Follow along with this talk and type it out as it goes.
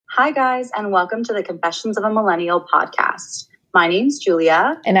Hi, guys, and welcome to the Confessions of a Millennial podcast. My name's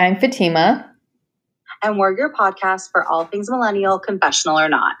Julia. And I'm Fatima. And we're your podcast for all things millennial, confessional or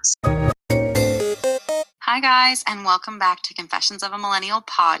not. Hi, guys, and welcome back to Confessions of a Millennial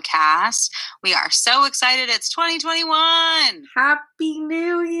podcast. We are so excited. It's 2021. Happy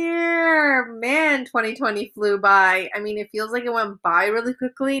New Year. Man, 2020 flew by. I mean, it feels like it went by really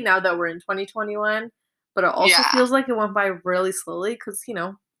quickly now that we're in 2021. But it also feels like it went by really slowly because,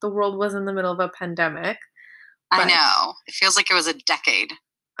 the world was in the middle of a pandemic. I know. It feels like it was a decade.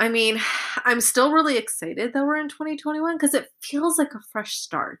 I mean, I'm still really excited that we're in 2021 because it feels like a fresh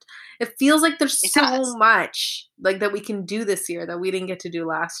start. It feels like there's so much that we can do this year that we didn't get to do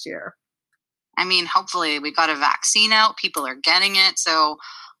last year. I mean, hopefully we got a vaccine out. People are getting it. So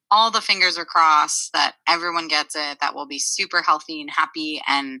all the fingers are crossed that everyone gets it, that we'll be super healthy and happy,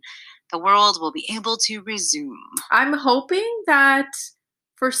 and the world will be able to resume. I'm hoping that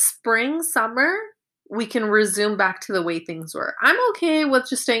for spring, summer, we can resume back to the way things were. I'm okay with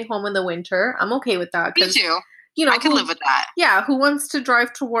just staying home in the winter. I'm okay with that. Me too. I can live with that. Yeah, who wants to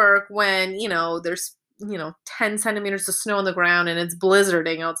drive to work when, there's, 10 centimeters of snow on the ground and it's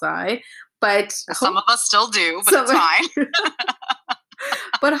blizzarding outside? But some of us still do, but it's fine.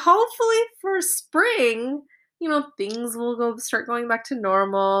 But hopefully for spring, things will start going back to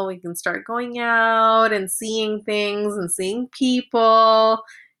normal. We can start going out and seeing things and seeing people.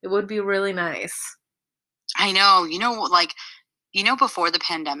 It would be really nice. I know. Before the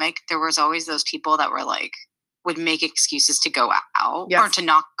pandemic, there was always those people that were would make excuses to go out or to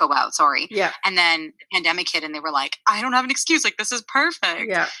not go out. Sorry. Yeah. And then the pandemic hit and they were like, I don't have an excuse. This is perfect.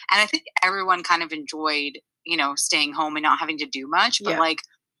 Yeah. And I think everyone kind of enjoyed, staying home and not having to do much. But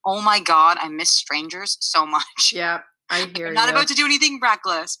oh my God, I miss strangers so much. Yeah. I hear you. I'm not about to do anything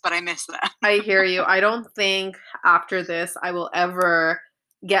reckless, but I miss them. I hear you. I don't think after this I will ever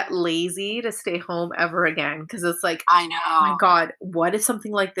get lazy to stay home ever again, because it's I know. Oh my God, what if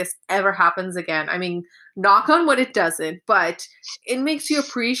something like this ever happens again? I mean, knock on wood it doesn't, but it makes you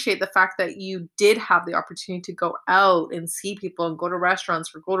appreciate the fact that you did have the opportunity to go out and see people and go to restaurants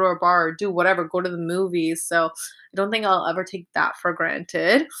or go to a bar or do whatever, go to the movies. So I don't think I'll ever take that for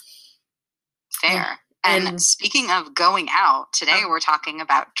granted. Fair. And speaking of going out, today we're talking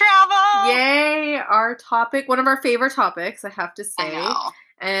about travel. Yay! Our topic, one of our favorite topics, I have to say. I know.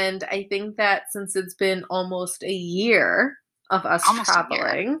 And I think that since it's been almost a year of us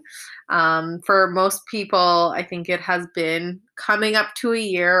traveling, for most people, I think it has been coming up to a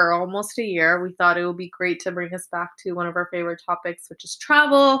year or almost a year. We thought it would be great to bring us back to one of our favorite topics, which is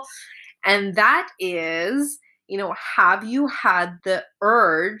travel. And that is, have you had the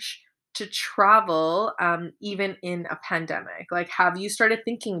urge to travel even in a pandemic? Have you started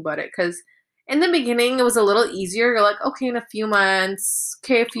thinking about it? Because in the beginning, it was a little easier. You're like, okay, in a few months,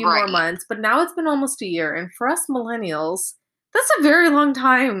 a few more months. But now it's been almost a year. And for us millennials, that's a very long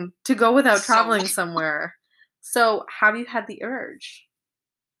time to go without traveling somewhere. So have you had the urge?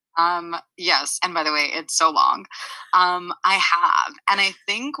 Yes. And by the way, it's so long. I have. And I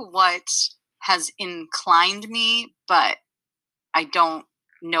think what has inclined me, but I don't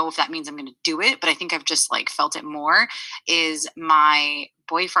know if that means I'm going to do it, but I think I've just felt it more, is my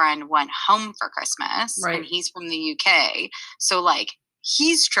boyfriend went home for Christmas and he's from the UK. So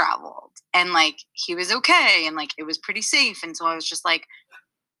he's traveled and he was okay and it was pretty safe. And so I was just like,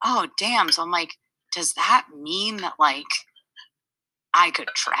 oh damn. So I'm does that mean that I could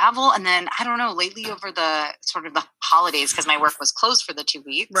travel? And then I don't know, lately over the sort of the holidays, because my work was closed for the 2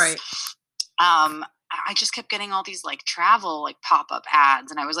 weeks. Right. I just kept getting all these travel pop-up ads,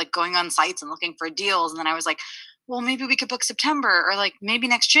 and I was going on sites and looking for deals. And then I was like, well, maybe we could book September or maybe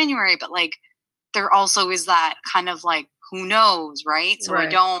next January. But there also is that kind of who knows, right? So I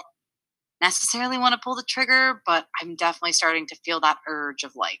don't necessarily want to pull the trigger, but I'm definitely starting to feel that urge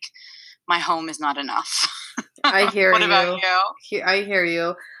of my home is not enough. I hear you. What about you? I hear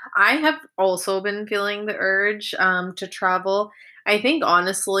you. I have also been feeling the urge to travel. I think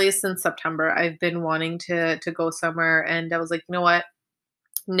honestly, since September, I've been wanting to go somewhere, and I was like, you know what?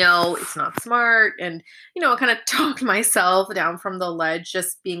 No, it's not smart. And, I kind of talked myself down from the ledge,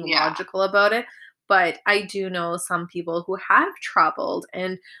 just being logical about it. But I do know some people who have traveled,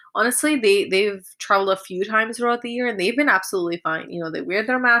 and honestly, they've traveled a few times throughout the year, and they've been absolutely fine. They wear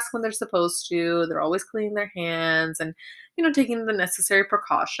their mask when they're supposed to. They're always cleaning their hands and, taking the necessary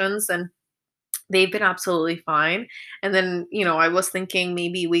precautions, and they've been absolutely fine. And then, I was thinking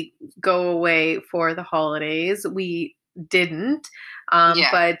maybe we go away for the holidays. We didn't.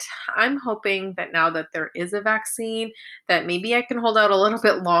 But I'm hoping that now that there is a vaccine, that maybe I can hold out a little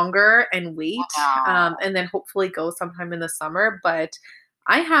bit longer and wait, and then hopefully go sometime in the summer. But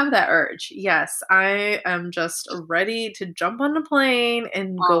I have that urge. Yes, I am just ready to jump on a plane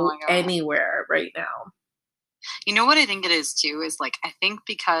and Oh go my god. anywhere right now. You know what I think it is too is like I think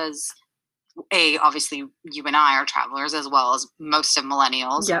because obviously you and I are travelers as well as most of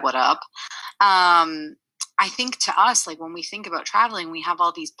millennials. Yep. What up? Um, I think to us, like when we think about traveling, we have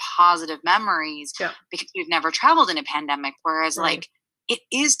all these positive memories Yep. because we've never traveled in a pandemic. Whereas, Right. like, it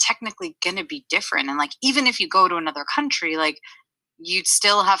is technically going to be different. And, like, even if you go to another country, like, you'd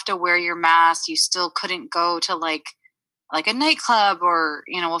still have to wear your mask. You still couldn't go to, like a nightclub or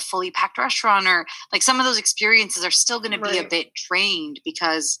a fully packed restaurant, or like some of those experiences are still going to be a Right. bit drained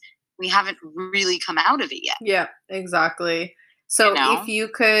because we haven't really come out of it yet, Yeah, exactly. you So if know you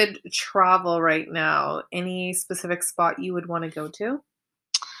could travel right now, any specific spot you would want to go to?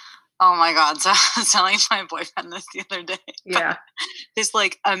 Oh my god, so I was telling my boyfriend this the other day, but Yeah. this,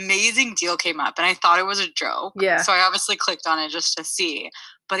 like, amazing deal came up, and I thought it was a joke, Yeah. so I obviously clicked on it just to see,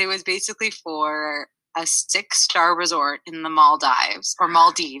 but it was basically for a six-star resort in the Maldives,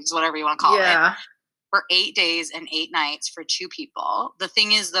 whatever you wanna call it, Yeah. for 8 days and 8 nights for 2 people. The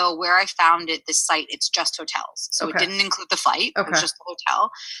thing is, though, where I found it, this site, it's just hotels. So it Okay. didn't include the flight. It was Okay. just the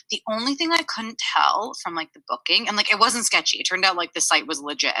hotel. The only thing I couldn't tell from, like, the booking, and, like, it wasn't sketchy. It turned out, like, the site was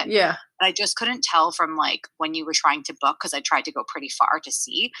legit. Yeah. But I just couldn't tell from, like, when you were trying to book, because I tried to go pretty far to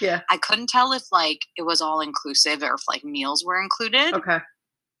see. Yeah. I couldn't tell if, like, it was all inclusive or if, like, meals were included. Okay.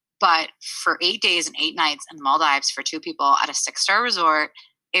 But for 8 days and 8 nights in Maldives for 2 people at a six-star resort,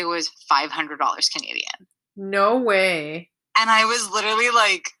 it was $500 Canadian. No way. And I was literally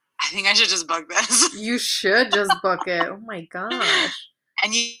like, "I think I should just book this." You should just book it. Oh my gosh.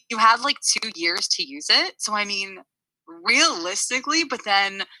 And you had, like, 2 years to use it, so, I mean, realistically, but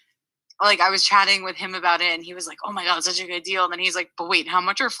then, like, I was chatting with him about it, and he was like, "Oh my god, it's such a good deal," and then he's like, "But wait, how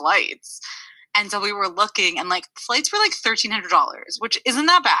much are flights?" And so we were looking, and, like, flights were, like, $1,300, which isn't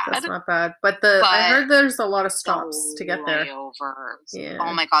that That's bad, not bad. But I but heard there's a lot of the stops to get there. layovers. Oh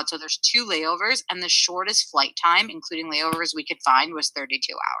Yeah. my god, so there's 2 layovers, and the shortest flight time, including layovers, we could find was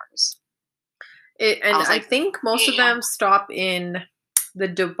 32 hours. I And was I like, think most of "Damn." them stop in the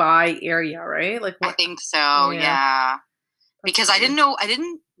Dubai area, right? Like I what? think so, Yeah, yeah. that's Because funny. I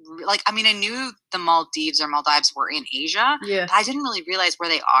didn't like, I mean, I knew the Maldives or Maldives were in Asia, Yeah. but I didn't really realize where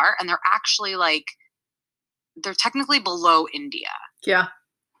they are, and they're actually, like, they're technically below India. Yeah.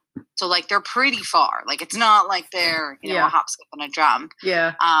 So, like, they're pretty far. Like, it's not like they're, a Yeah. hop, skip, and a jump.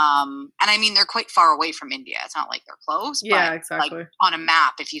 Yeah. And I mean, they're quite far away from India. It's not like they're close, Yeah, but, like, exactly. on a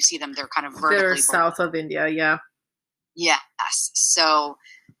map, if you see them, they're kind of They're vertically below. south of India, yeah. Yes. So,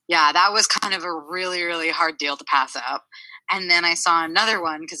 yeah, that was kind of a really, really hard deal to pass up. And then I saw another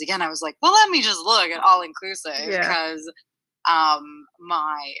one because, again, I was like, well, let me just look at all inclusive Yeah. because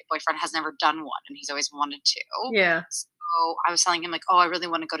my boyfriend has never done one and he's always wanted to. Yeah. So I was telling him, like, oh, I really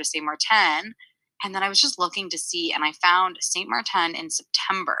want to go to St. Martin. And then I was just looking to see, and I found St. Martin in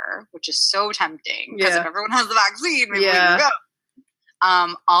September, which is so tempting because if Yeah. everyone has the vaccine, maybe we can Yeah.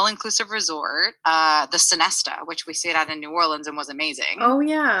 go. All inclusive resort, the Sonesta, which we stayed at in New Orleans and was amazing. Oh,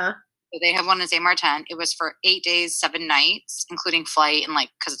 yeah. So they have one in St. Martin. It was for 8 days, 7 nights, including flight and, like,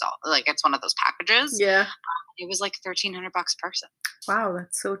 because it's all like it's one of those packages. Yeah. It was like $1,300 a person. Wow,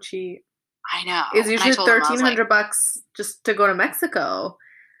 that's so cheap. I know. It's And I usually told him, I was like, $1,300 just to go to Mexico.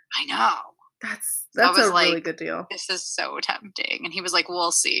 I know. So I That's was a really like, good deal. this is so tempting. And he was like,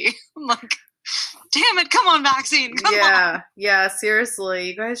 we'll see. I'm like, damn it, come on, vaccine, come on. Yeah, yeah, seriously,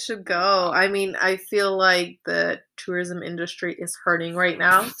 you guys should go. I mean, I feel like the tourism industry is hurting right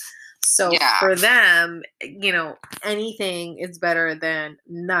now. So Yeah. for them, anything is better than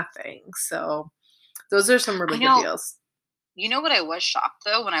nothing. So those are some really I good know. deals. You know what I was shocked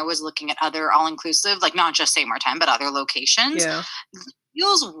though when I was looking at other all inclusive, like not just St. Martin, but other locations. Yeah. The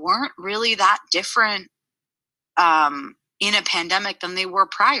deals weren't really that different in a pandemic than they were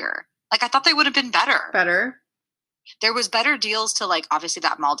prior. Like I thought they would have been better. Better. There was better deals to, like, obviously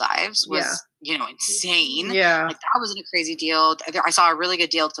that Maldives was, insane. Yeah. Like that wasn't a crazy deal. I saw a really good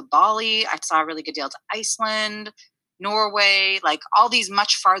deal to Bali. I saw a really good deal to Iceland, Norway, like all these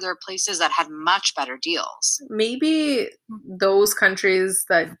much farther places that had much better deals. Maybe those countries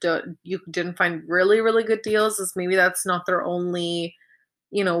that you didn't find really, really good deals is maybe that's not their only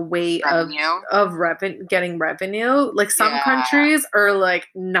way Revenue. of getting revenue. Like some Yeah. countries are like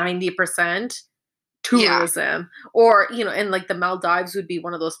 90% tourism, or and like the Maldives would be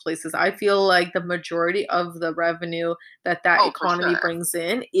one of those places. I feel like the majority of the revenue that Oh, for economy sure. brings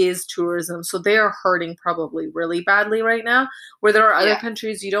in is tourism, so they are hurting probably really badly right now, where there are other Yeah.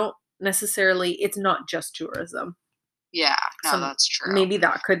 countries you don't necessarily, it's not just tourism. Yeah. No, So that's true. maybe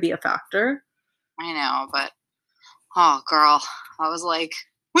that could be a factor. I know, but Oh, girl. I was like,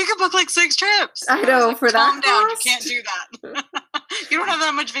 we could book like 6 trips. I And I was know, like, for that calm down. You can't cost. do that. You don't have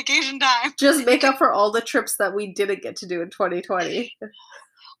that much vacation time. Just make up for all the trips that we didn't get to do in 2020.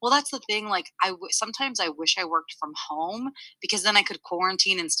 Well, that's the thing. Like, sometimes I wish I worked from home because then I could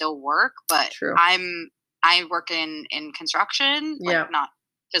quarantine and still work. But True. I work in construction, like Yeah. not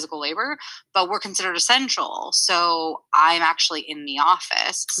physical labor, but we're considered essential. So I'm actually in the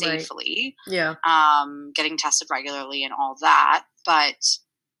office Right. safely, Yeah. getting tested regularly and all that. But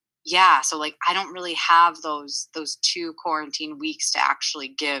yeah, so like I don't really have those 2 quarantine weeks to actually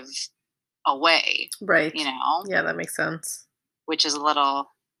give away, Right. you know, Yeah, that makes sense. which is a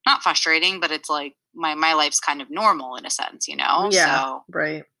little not frustrating, but it's like my life's kind of normal in a sense, you know? Yeah. So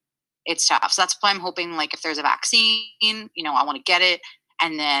Right. it's tough. So that's why I'm hoping like if there's a vaccine, I want to get it.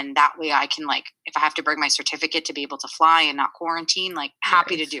 And then that way I can like if I have to bring my certificate to be able to fly and not quarantine, like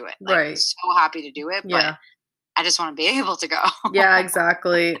happy to Right. do it. Like Right. so happy to do it. But Yeah. I just want to be able to go. Yeah,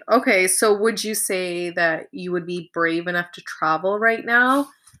 exactly. Okay, so would you say that you would be brave enough to travel right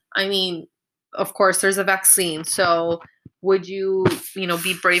now? I mean, of course, there's a vaccine. So would you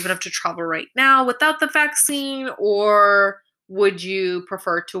be brave enough to travel right now without the vaccine, or would you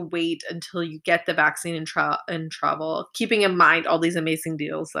prefer to wait until you get the vaccine and travel, keeping in mind all these amazing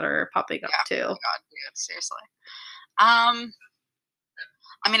deals that are popping up Yeah. Oh too? my God, dude, seriously. Um,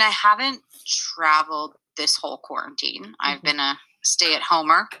 I mean, I haven't traveled this whole quarantine. I've Mhm. been a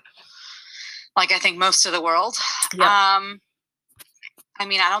stay-at-homer, like I think most of the world. Yep. I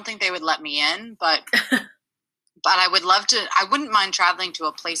mean, I don't think they would let me in, but I would love to. I wouldn't mind traveling to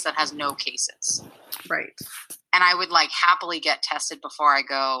a place that has no cases, Right. and I would like happily get tested before I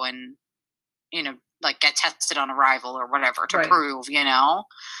go, and like get tested on arrival or whatever to Right. prove,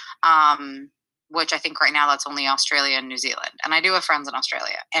 um, which I think right now that's only Australia and New Zealand. And I do have friends in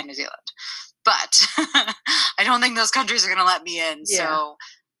Australia and New Zealand, but I don't think those countries are going to let me in. Yeah. So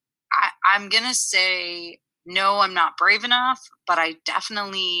I'm going to say no, I'm not brave enough, but I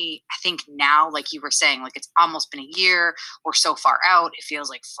think now, like you were saying, like it's almost been a year. We're so far out. It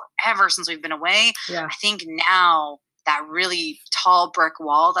feels like forever since we've been away. Yeah. I think now that really tall brick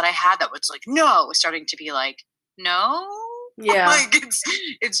wall that I had that was like, no, is starting to be like, no, Yeah. like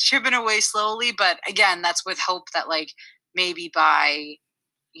it's chipping away slowly. But again, that's with hope that like maybe by,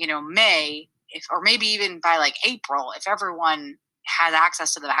 May, if, or maybe even by like April, if everyone has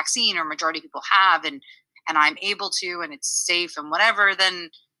access to the vaccine or majority of people have, and I'm able to, and it's safe and whatever, then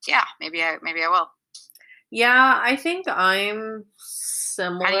yeah, maybe I will. Yeah, I think I'm How do you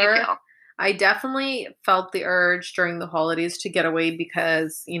similar. feel? I definitely felt the urge during the holidays to get away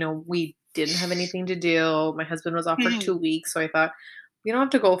because, we didn't have anything to do. My husband was off for Mhm. 2 weeks. So I thought, we don't have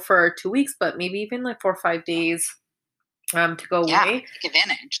to go for 2 weeks, but maybe even like 4 or 5 days to go Yeah, away. take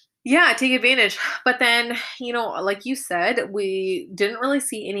advantage. Yeah, take advantage. But then, like you said, we didn't really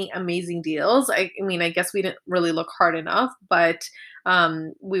see any amazing deals. I mean, I guess we didn't really look hard enough, but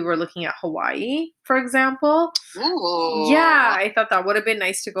we were looking at Hawaii, for example. Yeah, Ooh, I thought that would have been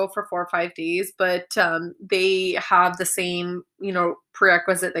nice to go for 4 or 5 days, but they have the same,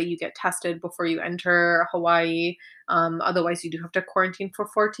 prerequisite that you get tested before you enter Hawaii. Otherwise, you do have to quarantine for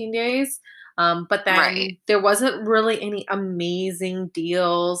 14 days. But right. then there wasn't really any amazing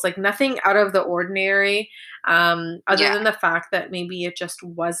deals, like nothing out of the ordinary, other Yeah. than the fact that maybe it just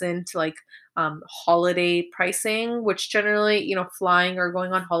wasn't like holiday pricing, which generally, flying or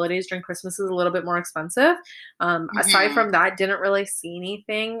going on holidays during Christmas is a little bit more expensive. Aside Hmm. from that, didn't really see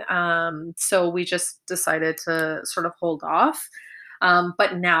anything. So we just decided to sort of hold off.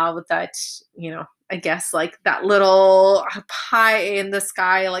 But now that, I guess like that little pie in the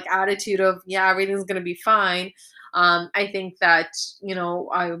sky, like attitude of, yeah, everything's going to be fine. I think that,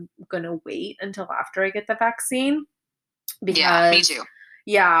 I'm going to wait until after I get the vaccine Yeah, me because too.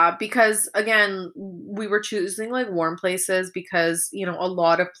 yeah, because again, we were choosing like warm places because, a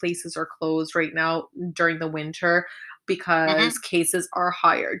lot of places are closed right now during the winter because Hmm. cases are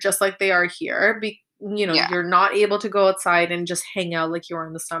higher, just like they are here. Yeah. You're not able to go outside and just hang out like you are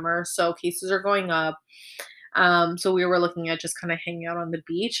in the summer. So cases are going up. So we were looking at just kind of hanging out on the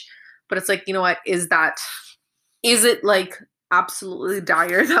beach. But it's like, you know what? Is it like absolutely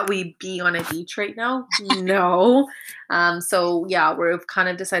dire that we be on a beach right now? No. So yeah, we've kind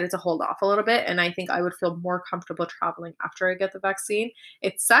of decided to hold off a little bit, and I think I would feel more comfortable traveling after I get the vaccine.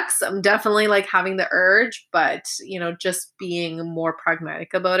 It sucks. I'm definitely like having the urge, but just being more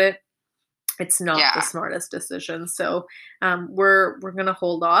pragmatic about it. It's not the Yeah. smartest decision. So we're gonna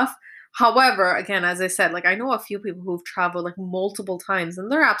hold off. However, again, as I said, like I know a few people who've traveled like multiple times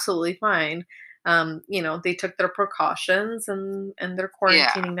and they're absolutely fine. They took their precautions and they're Yeah.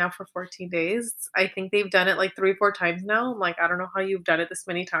 quarantining now for 14 days. I think they've done it like 3, 4 times now. I'm like, I don't know how you've done it this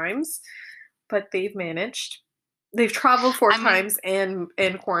many times, but they've managed. They've traveled 4 I mean, times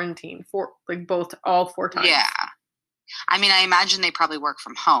and quarantined for like both all 4 yeah. times. I mean, I imagine they probably work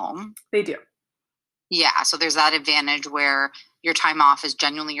from home. They do. Yeah, so there's that advantage where your time off is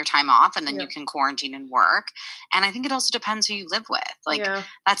genuinely your time off, and then you Yep. can quarantine and work. And I think it also depends who you live with. Like, Yeah.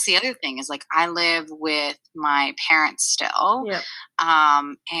 that's the other thing is like I live with my parents still, Yep.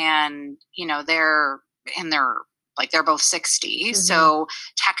 and they're in their they're both 60, Mhm. so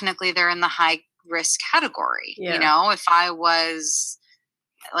technically they're in the high risk category. Yeah. If I was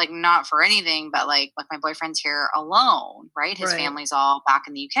like not for anything, but like my boyfriend's here alone, right? His Right. family's all back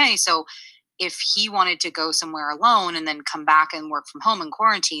in the UK, so if he wanted to go somewhere alone and then come back and work from home in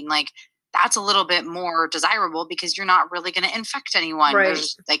quarantine, like that's a little bit more desirable because you're not really going to infect anyone. Right.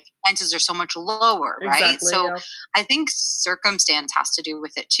 There's like chances are so much lower, right? Exactly, So yeah. I think circumstance has to do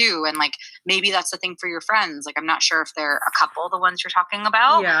with it too. And like maybe that's the thing for your friends. Like I'm not sure if they're a couple, the ones you're talking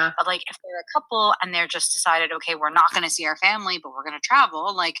about, Yeah. but like if they're a couple and they're just decided, okay, we're not going to see our family, but we're going to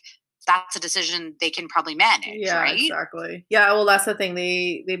travel, like that's a decision they can probably manage, Yeah, right? exactly. Yeah, well, that's the thing.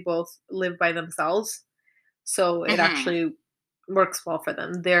 They both live by themselves, so it Hmm. actually works well for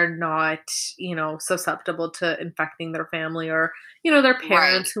them. They're not, susceptible to infecting their family or, their Right.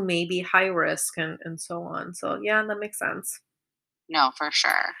 parents who may be high risk and so on. So, yeah, that makes sense. No, for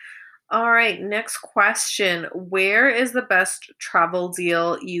sure. All right, next question. Where is the best travel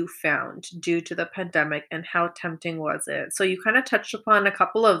deal you found due to the pandemic and how tempting was it? So you kind of touched upon a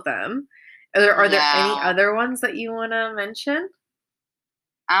couple of them. Are there any Yeah. other ones that you want to mention?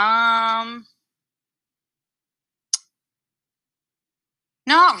 Um,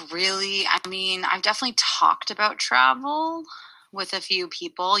 Not really. I mean, I've definitely talked about travel with a few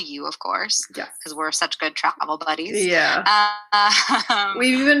people, you of course, Yes. because we're such good travel buddies. Yeah. Um,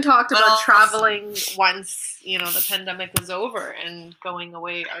 We've even talked but about also, traveling once, the pandemic was over and going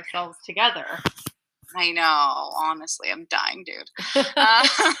away ourselves together. I know, honestly, I'm dying, dude.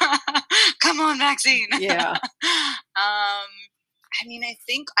 Come on, vaccine. Yeah. I mean, I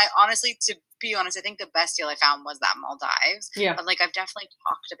honestly, to be honest, I think the best deal I found was that Maldives. Yeah. But like, I've definitely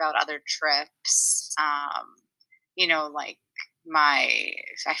talked about other trips. Like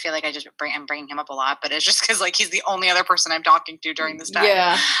I feel like I'm bringing him up a lot, but it's just because like he's the only other person I'm talking to during this time.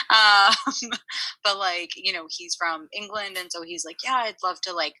 Yeah. Um, but like he's from England, and so he's like, yeah, I'd love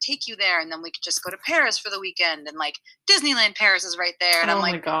to like take you there, and then we could just go to Paris for the weekend, and like Disneyland Paris is right there, and I'm Oh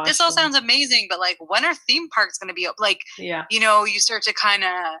my like, this gosh. all Yeah. sounds amazing, but like when are theme parks going to be like Yeah. you start to kind of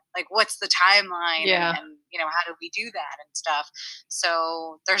like what's the timeline Yeah. and how do we do that and stuff.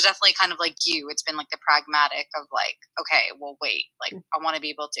 So there's definitely kind of like it's been like the pragmatic of like, okay, well wait, like I want to be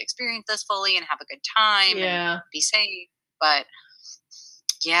able to experience this fully and have a good time and Yeah. be safe. But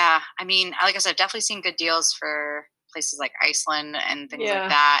yeah, I mean, like I said, I've definitely seen good deals for places like Iceland and things like Yeah.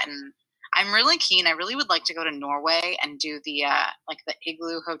 that. And I'm really keen. I really would like to go to Norway and do the like the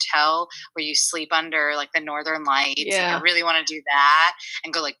igloo hotel where you sleep under like the northern lights. Like I Yeah. really want to do that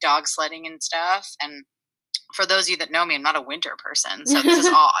and go like dog sledding and stuff. And for those of you that know me, I'm not a winter person, so this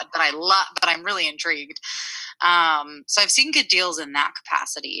is odd, but I'm really intrigued. So I've seen good deals in that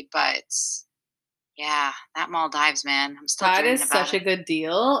capacity, but yeah, that Maldives, man, I'm still That dreaming is about such it. a good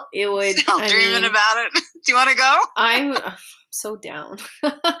deal. It would, Still I dreaming mean, about it. Do you want to go? I'm so down.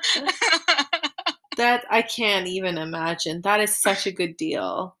 That I can't even imagine. That is such a good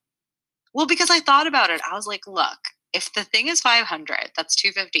deal. Well, because I thought about it, I was like, look, if the thing is 500, that's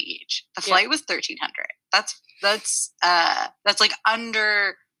 250 each. The Yeah. flight was 1300. That's like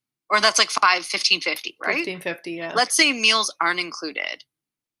under, or that's like 1550, right? 1550, yeah. Let's say meals aren't included.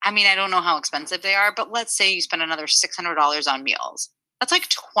 I mean, I don't know how expensive they are, but let's say you spend another $600 on meals. That's like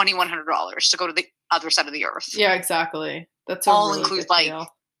 $2,100 to go to the other side of the earth. Yeah, exactly. That's a All really include good like deal.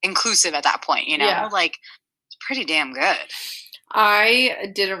 inclusive at that point, Yeah. like it's pretty damn good.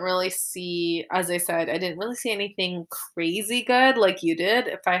 I didn't really see, as I said, I didn't really see anything crazy good like you did.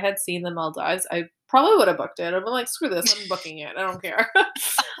 If I had seen the Maldives, I probably would have booked it. I'd been like, screw this, I'm booking it. I don't care.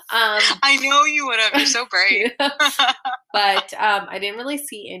 I know you would have. You're so brave. Yeah. But I didn't really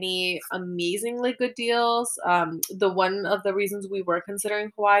see any amazingly good deals. The one of the reasons we were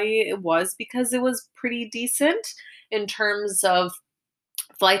considering Hawaii it was because it was pretty decent in terms of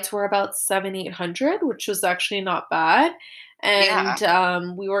flights were about 700-800, which was actually not bad. Yeah,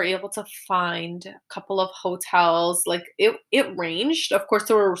 And we were able to find a couple of hotels. Like it ranged. Of course,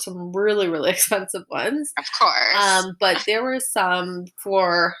 there were some really, really expensive ones. of course. But there were some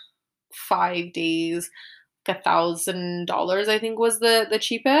for 5 days $1,000, I think was the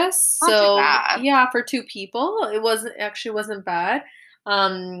cheapest. Not too So bad. yeah, for two people, it wasn't bad.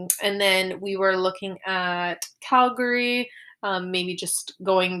 And then we were looking at Calgary, maybe just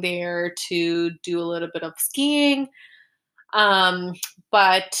going there to do a little bit of skiing. Um,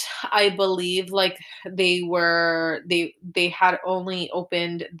 but I believe like they had only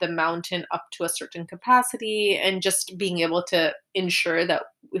opened the mountain up to a certain capacity, and just being able to ensure that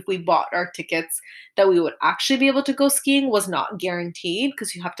if we bought our tickets that we would actually be able to go skiing was not guaranteed,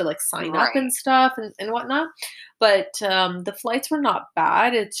 because you have to like sign up Right. and stuff and whatnot. But the flights were not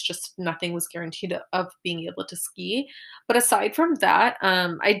bad. It's just nothing was guaranteed of being able to ski. But aside from that,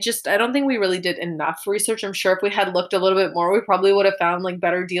 I don't think we really did enough research. I'm sure if we had looked a little bit more, we probably would have found like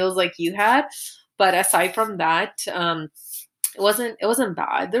better deals like you had. But aside from that, it wasn't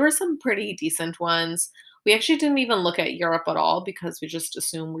bad. There were some pretty decent ones. We actually didn't even look at Europe at all because we just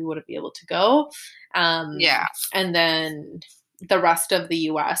assumed we wouldn't be able to go. Yeah. And then the rest of the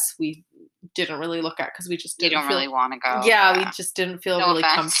US we didn't really look at because we just You didn't don't feel, really want to go. yeah, we Yeah. just didn't feel No really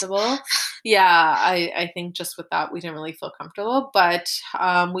offense. comfortable. Yeah, I think just with that we didn't really feel comfortable. But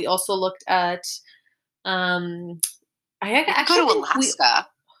we also looked at um I You could go actually to think we Alaska.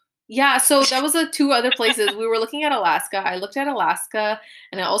 yeah, so that was the two other places. We were looking at Alaska. I looked at Alaska,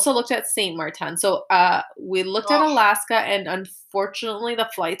 and I also looked at Saint Martin. So we looked at Oh, Alaska, and unfortunately the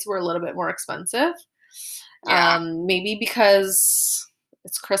flights were a little bit more expensive. yeah. Maybe because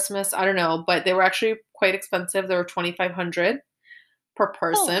it's Christmas, I don't know, but they were actually quite expensive. They were 2,500 per Holy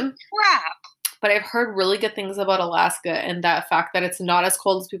person. crap. But I've heard really good things about Alaska, and that fact that it's not as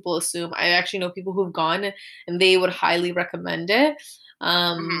cold as people assume. I actually know people who've gone, and they would highly recommend it.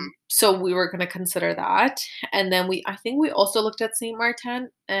 Hmm. So we were going to consider that. And then I think we also looked at Saint Martin,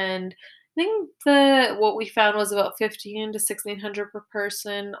 and I think the what we found was about 15 to 1,600 per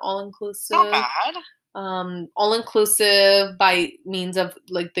person, all Not inclusive. bad. All inclusive by means of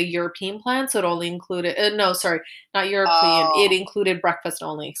like the European plan. So it only included, no, sorry, not European. It Oh, included breakfast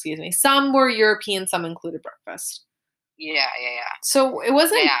only, excuse me. Some were European, some included breakfast. yeah, yeah, So it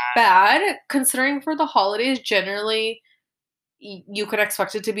wasn't yeah. bad considering for the holidays. Generally, you could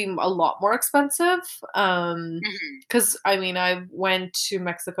expect it to be a lot more expensive. Hmm. Because I mean, I went to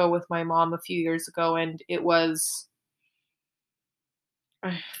Mexico with my mom a few years ago, and it was,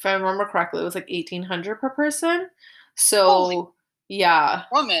 if I remember correctly, it was like 1,800 per person. Holy So yeah,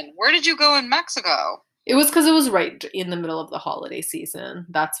 woman, where did you go in Mexico? it was because it was right in the middle of the holiday season.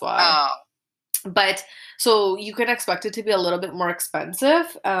 That's why. Oh, But so you can expect it to be a little bit more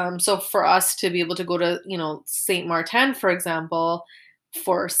expensive. So for us to be able to go to, Saint Martin, for example,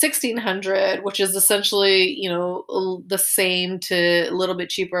 for 1,600, which is essentially, the same to a little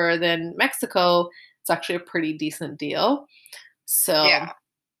bit cheaper than Mexico, it's actually a pretty decent deal. So yeah.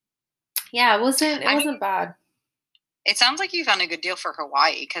 yeah, it I wasn't mean, bad. it sounds like you found a good deal for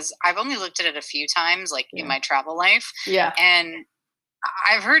Hawaii because I've only looked at it a few times, like in Yeah. my travel life, Yeah. and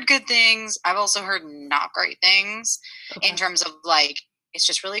I've heard good things. I've also heard not great things in Okay. terms of like it's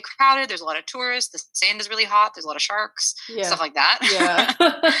just really crowded. There's a lot of tourists. The sand is really hot. There's a lot of sharks, Yeah. stuff like that.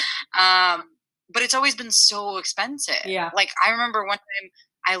 Yeah. um, but it's always been so expensive. Yeah. Like I remember one time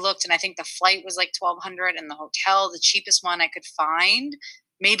I looked and I think the flight was like 1,200, and the hotel, the cheapest one I could find.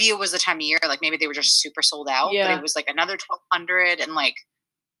 Maybe it was the time of year, like maybe they were just super sold out, but it Yeah. was like another 1,200, and like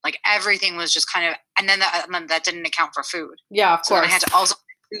everything was just kind of, and then that didn't account for food. Yeah, of So then I had course. to also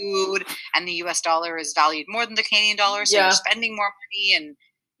buy food, and the US dollar is valued more than the Canadian dollar, so you're Yeah. spending more money, and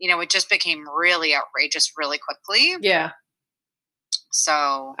it just became really outrageous really quickly. Yeah.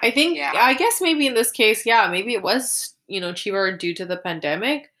 So, yeah. I guess maybe in this case, yeah, maybe it was, cheaper due to the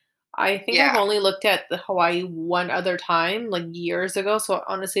pandemic. I think I've Yeah. only looked at the Hawaii one other time, like years ago, so I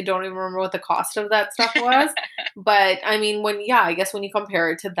honestly don't even remember what the cost of that stuff was. But I mean, I guess when you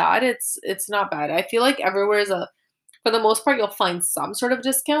compare it to that, it's not bad. I feel like everywhere is for the most part, you'll find some sort of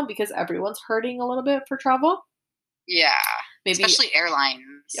discount because everyone's hurting a little bit for travel. Yeah. Maybe, Especially yeah,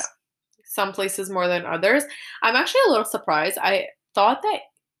 airlines. some places more than others. I'm actually a little surprised. I thought that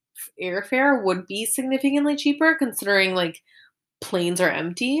airfare would be significantly cheaper considering like planes are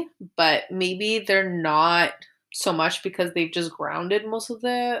empty, but maybe they're not so much because they've just grounded most of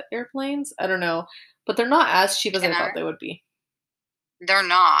the airplanes. I don't know, but they're not as cheap as I And thought they would be. they're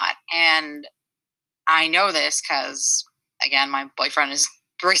not. And I know this because, again, my boyfriend is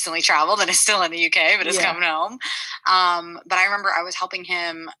recently traveled and is still in the UK, but is Yeah. coming home. But I remember I was helping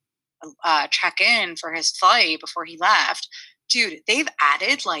him check in for his flight before he left. Dude, they've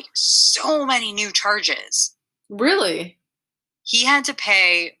added like so many new charges. Really? He had to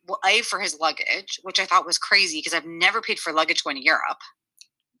pay, well, A, for his luggage, which I thought was crazy because I've never paid for luggage going to Europe.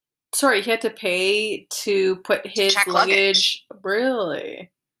 Sorry, he had to pay to put to his check luggage. luggage.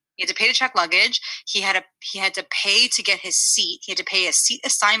 Really? He had to pay to check luggage. He had to pay to get his seat. He had to pay a seat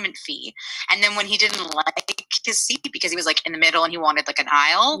assignment fee. And then when he didn't like his seat because he was like in the middle and he wanted like an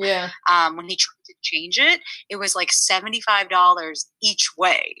aisle, Yeah. when he tried to change it, it was like $75 each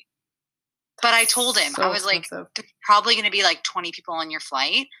way. But I told him, I So was like, expensive. there's probably going to be like 20 people on your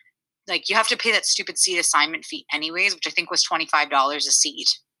flight. Like you have to pay that stupid seat assignment fee anyways, which I think was $25 a seat.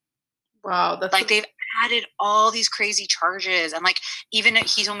 Wow, that's Like they've added all these crazy charges, and like even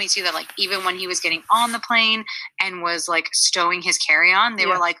he told me too that like even when he was getting on the plane and was like stowing his carry-on, they Yeah.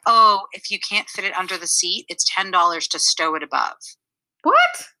 were like, oh, if you can't fit it under the seat, it's $10 to stow it above.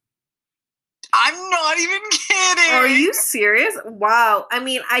 what? I'm not even kidding. Are you serious? Wow. I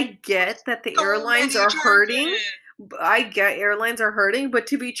mean, I get that the So airlines many are hurting. charges. I get airlines are hurting, but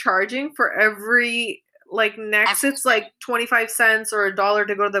to be charging for every like next, it's Everything. like 25 cents or $1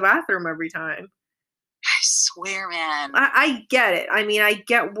 to go to the bathroom every time. I swear, man. I get it. I mean, I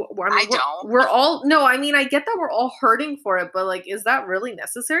get. I I mean, don't. we're all no. I mean, I get that we're all hurting for it, but like, is that really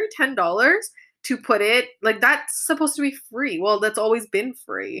necessary? $10 to put it like that's supposed to be free. Well, that's always been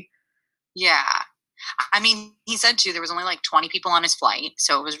free. Yeah. I mean, he said too, there was only like 20 people on his flight.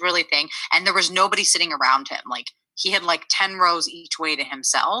 So it was really thing. And there was nobody sitting around him. Like he had like 10 rows each way to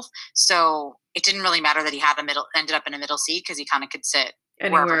himself. So it didn't really matter that he had ended up in a middle seat because he kind of could sit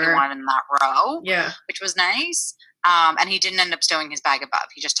wherever he Anywhere. wanted in that row, Yeah. which was nice. And he didn't end up stowing his bag above.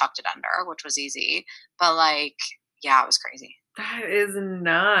 He just tucked it under, which was easy. But like, yeah, it was crazy. That is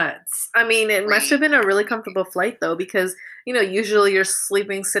nuts. I mean, it must Great. have been a really comfortable flight though, because usually you're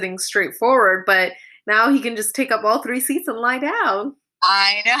sleeping sitting straight forward, but now he can just take up all three seats and lie down.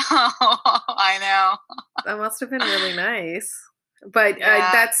 I know. I know. That must have been really nice. But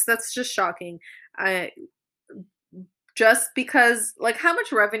Yeah. that's just shocking. I just because like how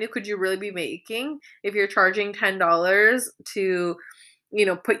much revenue could you really be making if you're charging $10 to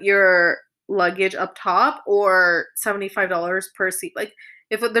put your luggage up top or $75 per seat? Like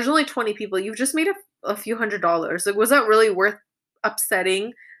if there's only 20 people, you've just made a few $100s. Like was that really worth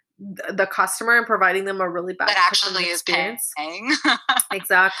upsetting the customer and providing them a really bad That customer actually is experience? paying.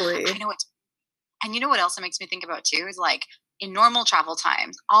 Exactly. I know it's And you know what else it makes me think about too is like in normal travel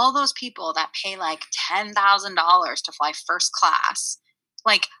times, all those people that pay like $10,000 to fly first class,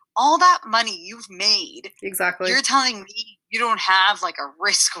 like all that money you've made, Exactly. you're telling me you don't have like a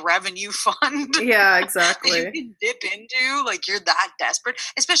risk revenue fund Yeah, that you exactly. can dip into? Like you're that desperate,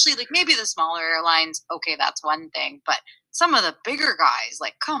 especially like maybe the smaller airlines. Okay, that's one thing, but some of the bigger guys,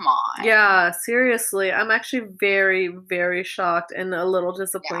 like, come on. Yeah, seriously. I'm actually very, very shocked and a little Yeah,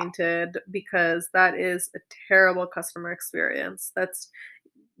 disappointed because that is a terrible customer experience. That's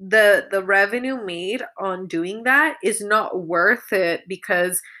the revenue made on doing that is not worth it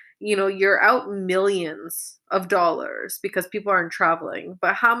because you're out millions of dollars because people aren't traveling,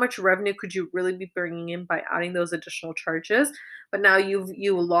 but how much revenue could you really be bringing in by adding those additional charges? But now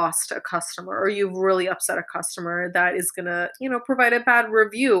you lost a customer or you've really upset a customer that is gonna provide a bad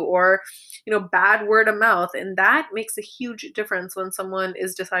review or bad word of mouth, and that makes a huge difference when someone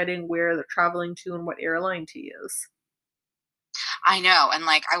is deciding where they're traveling to and what airline to use. I know. And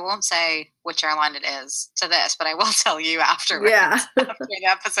like, I won't say which airline it is to this, but I will tell you afterwards Yeah. after the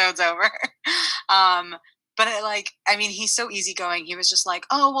episode's over. Um, but I mean, he's so easygoing. He was just like,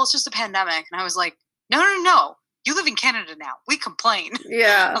 oh, well, it's just a pandemic. And I was like, no, no, no, no. You live in Canada now. We complain. I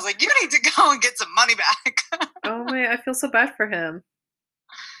Yeah. was like, you need to go and get some money back. Oh my, I feel so bad for him.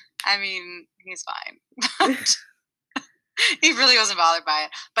 I mean, he's fine. He really wasn't bothered by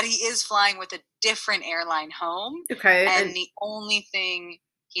it. But he is flying with a different airline home. Okay, And and the only thing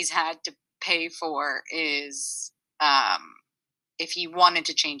he's had to pay for is um, if he wanted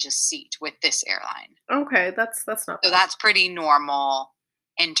to change his seat with this airline. okay, that's not So bad. that's pretty normal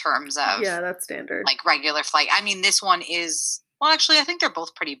in terms of Yeah, that's standard. like regular flight. I mean, this one is, well, actually, I think they're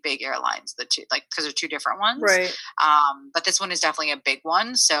both pretty big airlines, the two, like, because they're two different ones. Right. But this one is definitely a big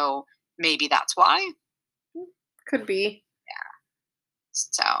one. So maybe that's why. Could be.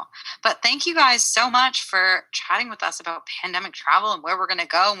 So, but thank you guys so much for chatting with us about pandemic travel and where we're going to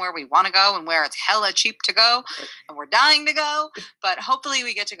go and where we want to go and where it's hella cheap to go and we're dying to go. But hopefully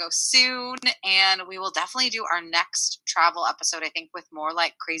we get to go soon, and we will definitely do our next travel episode, I think, with more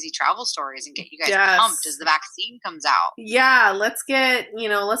like crazy travel stories and get you guys pumped as the vaccine comes out. Yeah, let's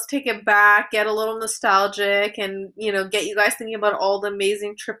take it back, get a little nostalgic and, get you guys thinking about all the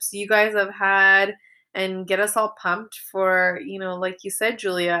amazing trips you guys have had and get us all pumped for, like you said,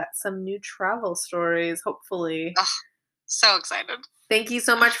 Julia, some new travel stories, hopefully. Ugh, so excited. Thank you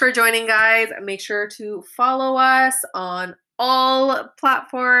so much for joining, guys. Make sure to follow us on all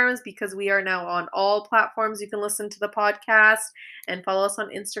platforms because we are now on all platforms. You can listen to the podcast and follow us on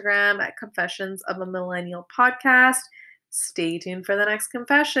Instagram at Confessions of a Millennial Podcast. Stay tuned for the next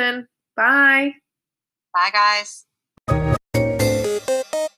confession. Bye. Bye, guys.